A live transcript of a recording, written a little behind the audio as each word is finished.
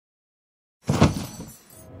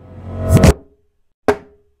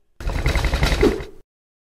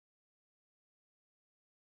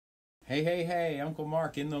Hey, hey, hey, Uncle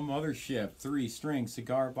Mark in the mothership. 3-string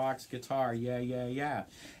cigar box guitar. Yeah, yeah, yeah.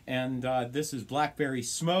 And this is Blackberry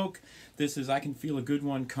Smoke. This is I Can Feel a Good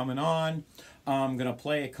One Coming On. I'm going to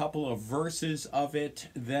play a couple of verses of it,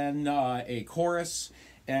 then a chorus,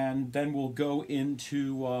 and then we'll go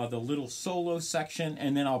into the little solo section,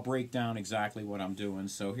 and then I'll break down exactly what I'm doing.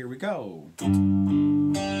 So here we go.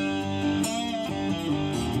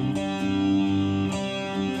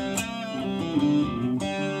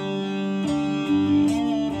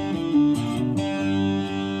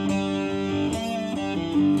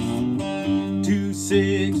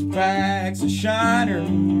 6 packs of Shiner,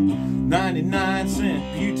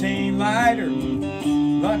 99-cent butane lighter,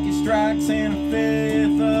 Lucky Strikes and a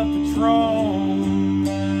fifth of Patron.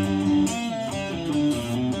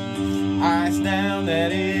 Ice down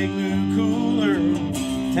that igloo cooler,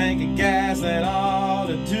 tank of gas that ought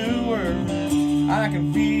to do her. I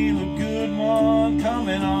can feel a good one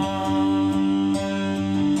coming on.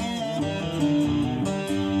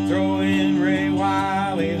 Throw in Ray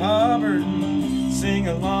Wiley Hubbard, sing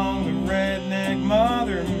along the redneck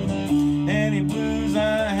mother, any blues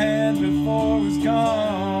I had before was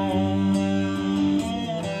gone.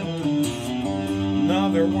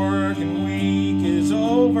 Another working week is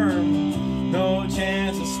over, no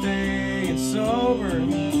chance of staying sober.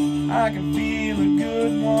 I can feel a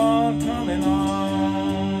good one coming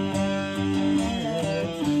on.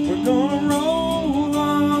 We're gonna roll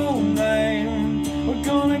all night, we're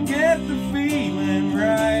gonna get the feeling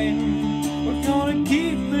right. We're gonna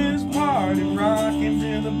keep this party rocking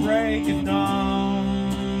till the break of dawn.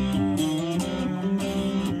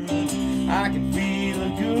 I can feel a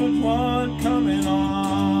good one coming on.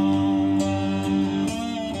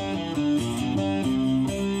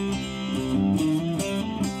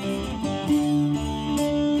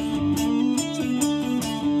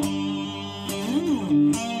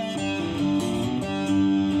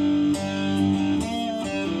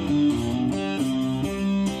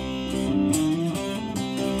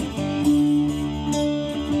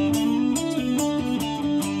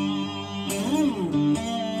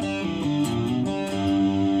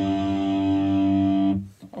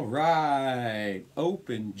 Right,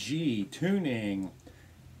 open G tuning,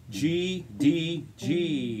 G, D,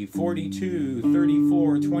 G, 42,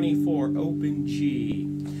 34, 24, open G.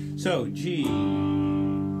 So G,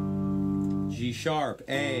 G sharp,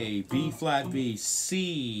 A, B flat B,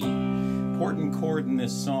 C, important chord in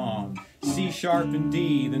this song, C sharp and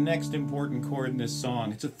D, the next important chord in this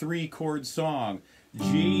song. It's a 3-chord song,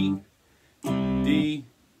 G, D,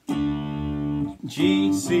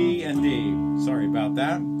 G, C, and D. Sorry about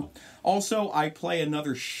that. Also, I play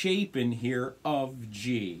another shape in here of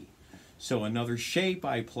G. So another shape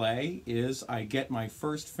I play is I get my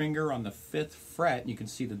first finger on the 5th fret, and you can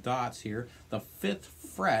see the dots here, the 5th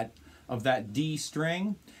fret of that D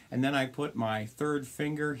string, and then I put my 3rd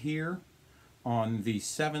finger here on the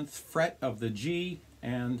 7th fret of the G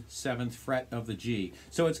and 7th fret of the G.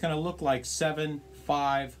 So it's going to look like 7,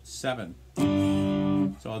 5, 7.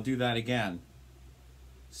 So I'll do that again.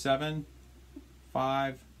 7,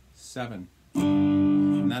 5, 7.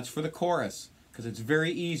 And that's for the chorus, because it's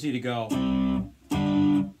very easy to go.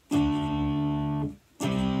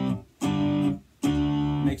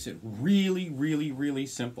 Makes it really, really, really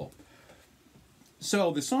simple.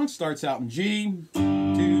 So the song starts out in G, 2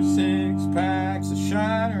 6-packs of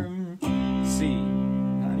Shiner, C,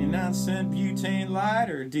 99-cent butane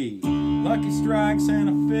lighter, D, Lucky Strikes and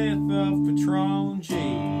a fifth of Patron, G.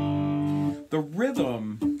 The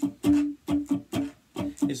rhythm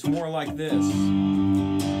is more like this.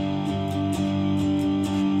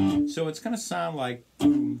 So it's going to sound like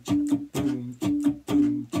boom, chicka, boom, chicka,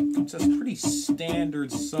 boom, chicka. It's a pretty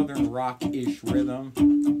standard southern rock-ish rhythm.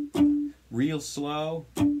 Real slow.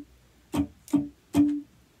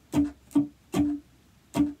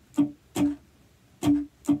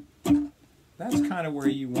 That's kind of where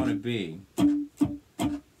you want to be.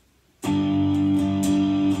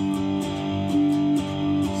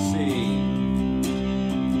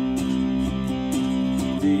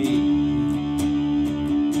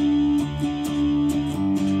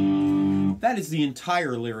 That is the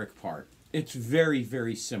entire lyric part. It's very,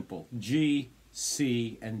 very simple. G,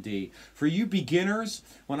 C, and D. For you beginners,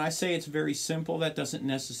 when I say it's very simple, that doesn't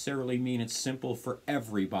necessarily mean it's simple for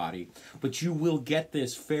everybody. But you will get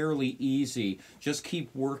this fairly easy. Just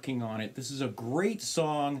keep working on it. This is a great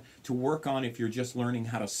song to work on if you're just learning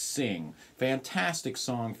how to sing. Fantastic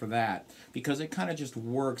song for that, because it kind of just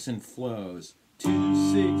works and flows. 2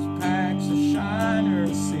 6-packs of Shiner,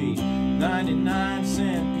 C,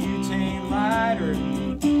 99-cent butane lighter,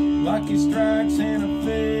 Lucky Strikes and a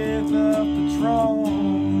fifth of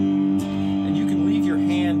Patron.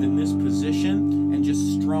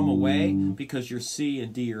 away because your C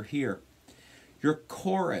and D are here. Your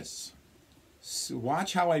chorus,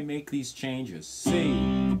 watch how I make these changes.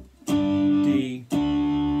 C, D,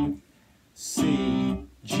 C,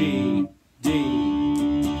 G,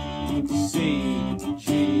 D, C,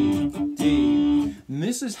 G, D. And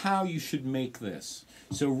this is how you should make this.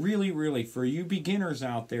 So really, really, for you beginners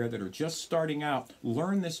out there that are just starting out,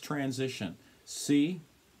 learn this transition. C,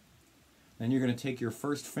 then you're going to take your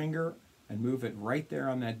first finger and move it right there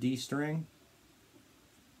on that D string.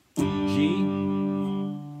 G,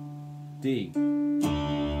 D.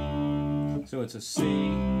 So it's a C,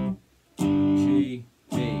 G,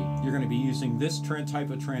 D. You're going to be using this type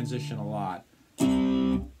of transition a lot.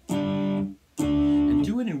 And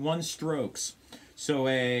do it in one strokes. So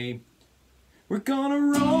we're gonna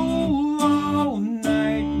roll all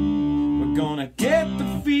night. We're gonna get the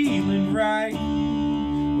feeling right.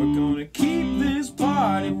 We're gonna keep this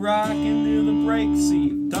party rocking till the breaks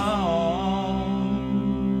of dawn.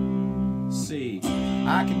 C,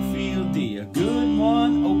 I can feel D, a good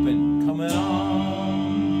one open coming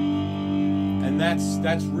on. And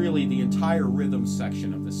that's really the entire rhythm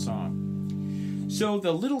section of the song. So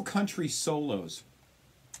the little country solos,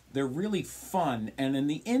 they're really fun, and in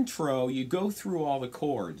the intro you go through all the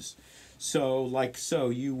chords. So like so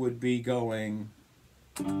you would be going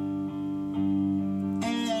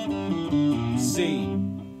C,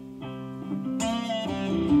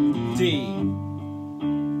 D,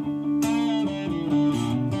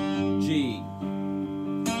 G,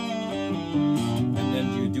 and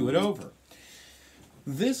then you do it over.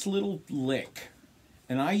 This little lick,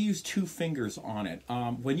 and I use 2 fingers on it,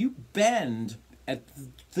 when you bend at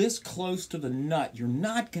this close to the nut, you're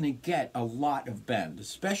not going to get a lot of bend,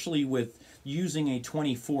 especially with using a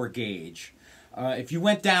 24 gauge. If you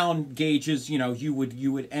went down gauges, you know, you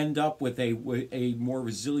would end up with a more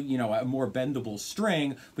resilient, you know, a more bendable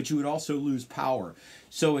string, but you would also lose power.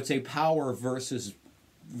 So it's a power versus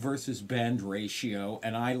bend ratio,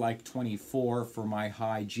 and I like 24 for my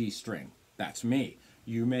high G string. That's me.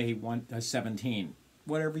 You may want a 17.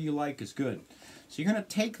 Whatever you like is good. So you're going to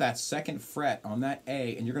take that second fret on that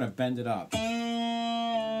A and you're going to bend it up. And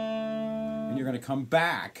you're going to come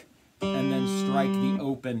back and then strike the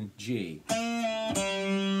open G.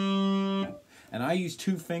 And I use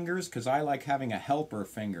 2 fingers because I like having a helper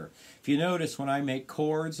finger. If you notice, when I make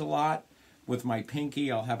chords a lot, with my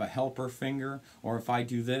pinky I'll have a helper finger, or if I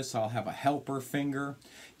do this I'll have a helper finger.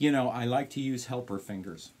 You know, I like to use helper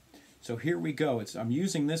fingers. So here we go. I'm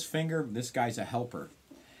using this finger, this guy's a helper.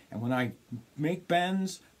 And when I make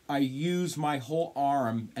bends, I use my whole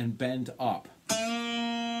arm and bend up.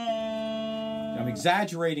 I'm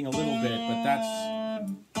exaggerating a little bit, but that's...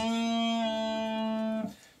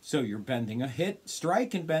 So you're bending a hit,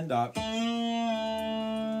 strike and bend up.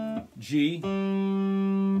 G,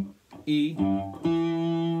 E,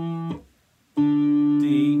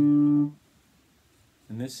 D,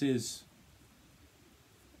 and this is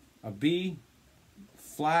a B,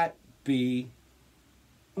 flat B,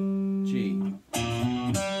 G.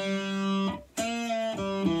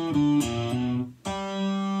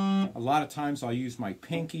 A lot of times I'll use my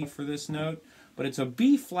pinky for this note, but it's a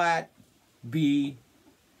B flat, B,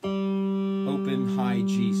 open high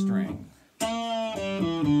G string.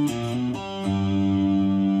 And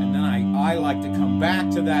then I like to come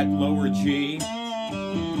back to that lower G.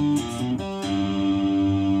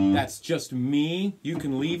 That's just me. You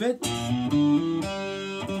can leave it.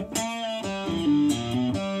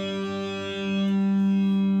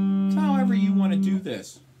 However you want to do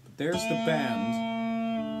this. But there's the bend.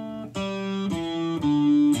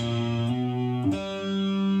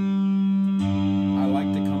 I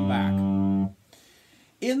like to come back.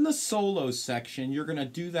 In the solo section, you're going to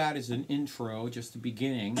do that as an intro, just the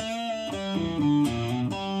beginning.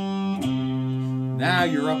 Now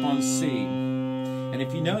you're up on C. And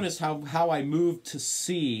if you notice how I moved to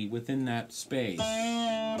C within that space.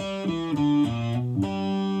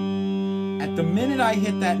 At the minute I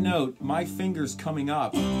hit that note, my finger's coming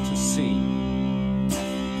up to C.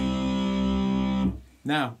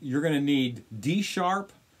 Now, you're going to need D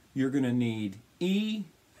sharp, you're going to need E,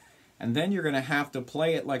 and then you're going to have to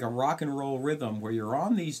play it like a rock and roll rhythm where you're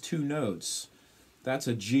on these 2 notes. That's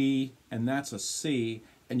a G and that's a C,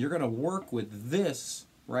 and you're going to work with this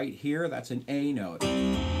right here. That's an A note.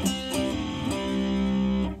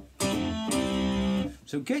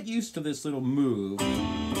 So get used to this little move.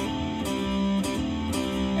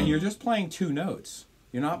 And you're just playing 2 notes.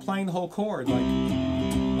 You're not playing the whole chord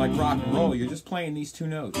like rock and roll. You're just playing these 2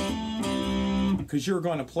 notes. Because you're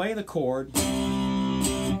going to play the chord.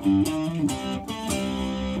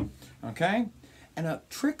 Okay? And a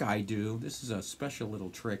trick I do, this is a special little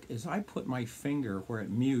trick, is I put my finger where it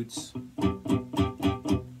mutes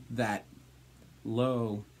that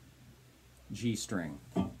low G string.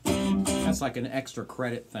 That's like an extra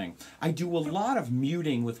credit thing. I do a lot of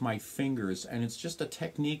muting with my fingers, and it's just a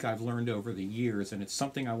technique I've learned over the years, and it's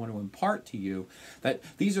something I want to impart to you, that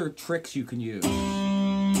these are tricks you can use.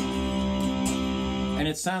 And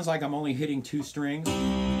it sounds like I'm only hitting 2 strings,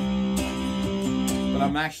 but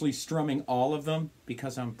I'm actually strumming all of them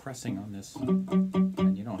because I'm pressing on this,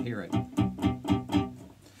 and you don't hear it.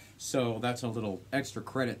 So that's a little extra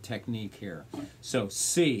credit technique here. So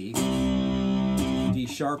C, D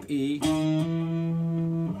sharp, E.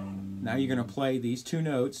 Now you're going to play these 2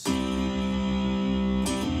 notes.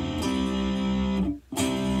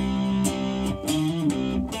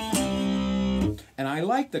 And I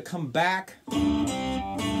like to come back,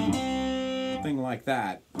 thing like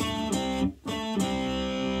that.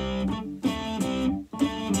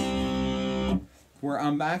 Where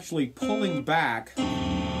I'm actually pulling back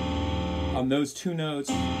on those 2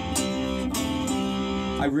 notes.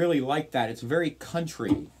 I really like that. It's very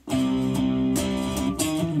country.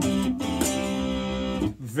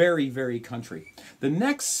 Very, very country. The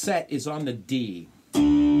next set is on the D.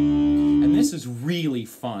 And this is really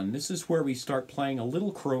fun. This is where we start playing a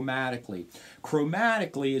little chromatically.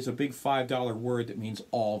 Chromatically is a big $5 word that means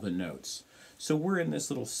all the notes. So we're in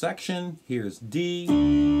this little section. Here's D. You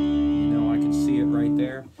know, I can see it right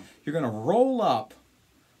there. You're going to roll up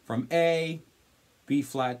from A, B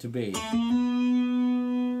flat to B.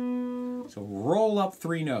 So roll up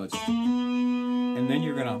 3 notes. And then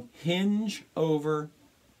you're going to hinge over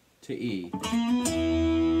to E.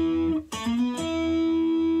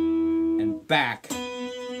 And back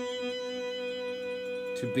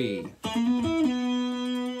to B.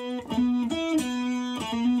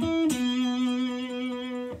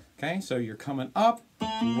 Okay, so you're coming up,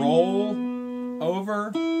 roll,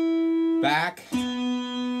 over, back,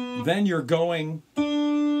 then you're going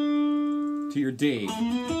to your D.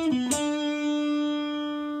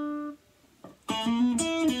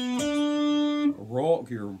 Roll,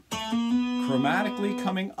 you're chromatically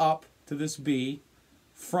coming up to this B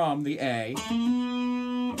from the A.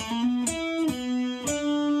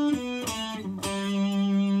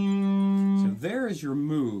 So there is your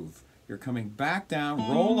move. You're coming back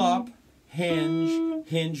down, roll up, hinge,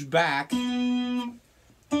 hinge back,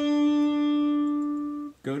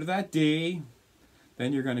 go to that D,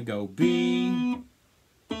 then you're going to go B,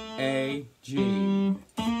 A, G. So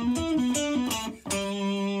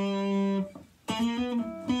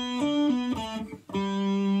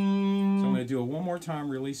I'm going to do it one more time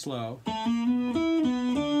really slow.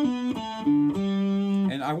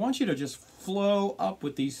 And I want you to just flow up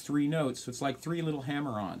with these 3 notes. So it's like 3 little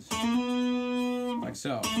hammer-ons. Like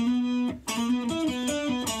so. And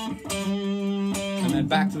then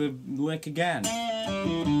back to the lick again.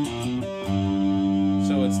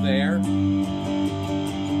 So it's there.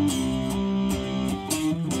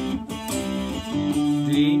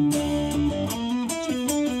 D.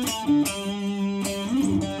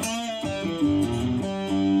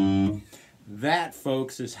 That,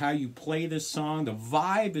 folks, is how you play this song. The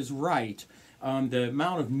vibe is right. The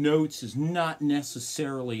amount of notes is not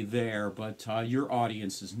necessarily there, but your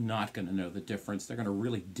audience is not going to know the difference. They're going to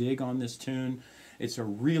really dig on this tune. It's a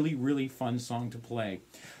really, really fun song to play.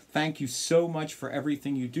 Thank you so much for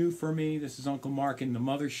everything you do for me. This is Uncle Mark in the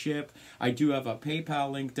Mothership. I do have a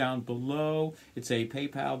PayPal link down below. It's a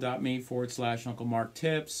paypal.me/Uncle Mark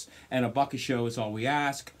Tips. And $1 a show is all we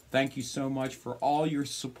ask. Thank you so much for all your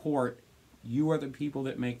support. You are the people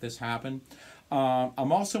that make this happen.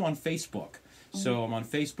 I'm also on Facebook. So I'm on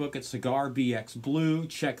Facebook at Cigar BX Blue.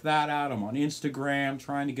 Check that out. I'm on Instagram,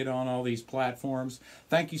 trying to get on all these platforms.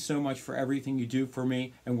 Thank you so much for everything you do for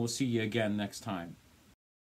me, and we'll see you again next time.